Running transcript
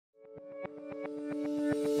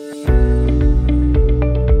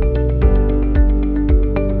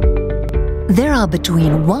are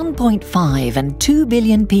between 1.5 and 2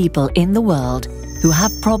 billion people in the world who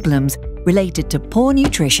have problems related to poor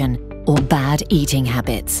nutrition or bad eating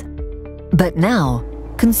habits. But now,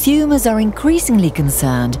 consumers are increasingly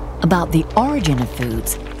concerned about the origin of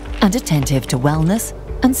foods and attentive to wellness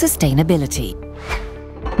and sustainability.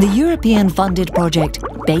 The European-funded project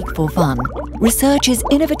Bake4Fun researches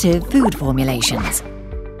innovative food formulations.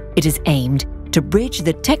 It is aimed to bridge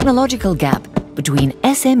the technological gap between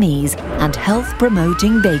SMEs and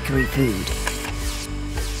health-promoting bakery food.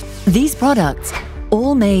 These products,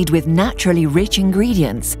 all made with naturally rich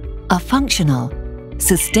ingredients, are functional,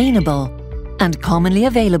 sustainable, and commonly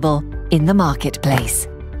available in the marketplace.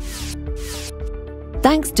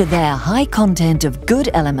 Thanks to their high content of good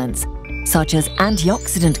elements, such as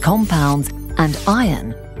antioxidant compounds and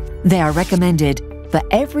iron, they are recommended for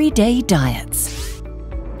everyday diets.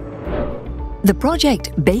 The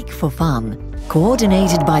project Bake4Fun,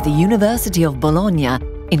 coordinated by the University of Bologna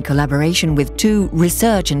in collaboration with 2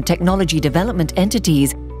 research and technology development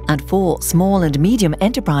entities and 4 small and medium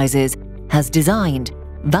enterprises, has designed,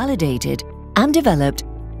 validated, and developed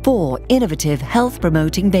 4 innovative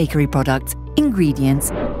health-promoting bakery products,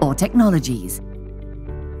 ingredients, or technologies.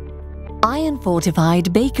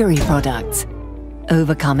 Iron-fortified bakery products,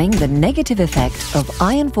 overcoming the negative effect of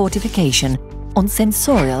iron fortification on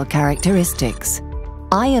sensorial characteristics.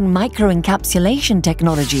 Iron microencapsulation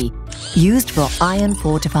technology used for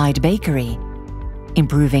iron-fortified bakery,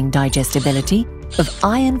 improving digestibility of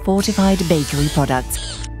iron-fortified bakery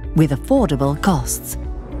products with affordable costs.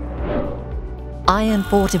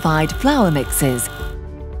 Iron-fortified flour mixes,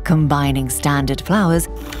 combining standard flours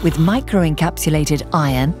with microencapsulated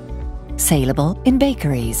iron, saleable in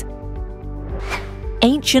bakeries.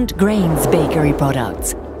 Ancient grains bakery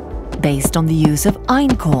products, based on the use of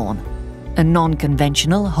einkorn, a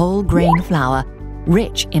non-conventional whole grain flour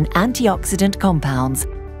rich in antioxidant compounds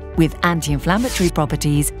with anti-inflammatory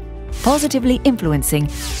properties, positively influencing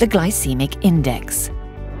the glycemic index.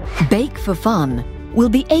 Bake4Fun will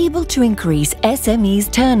be able to increase SMEs'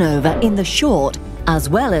 turnover in the short as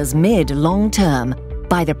well as mid-long term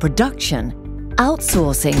by the production,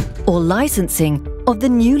 outsourcing or licensing of the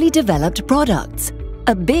newly developed products,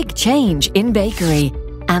 a big change in bakery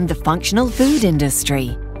and the functional food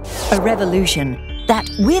industry. A revolution that,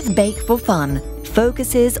 with Bake4Fun,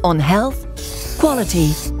 focuses on health,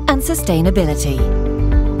 quality and sustainability.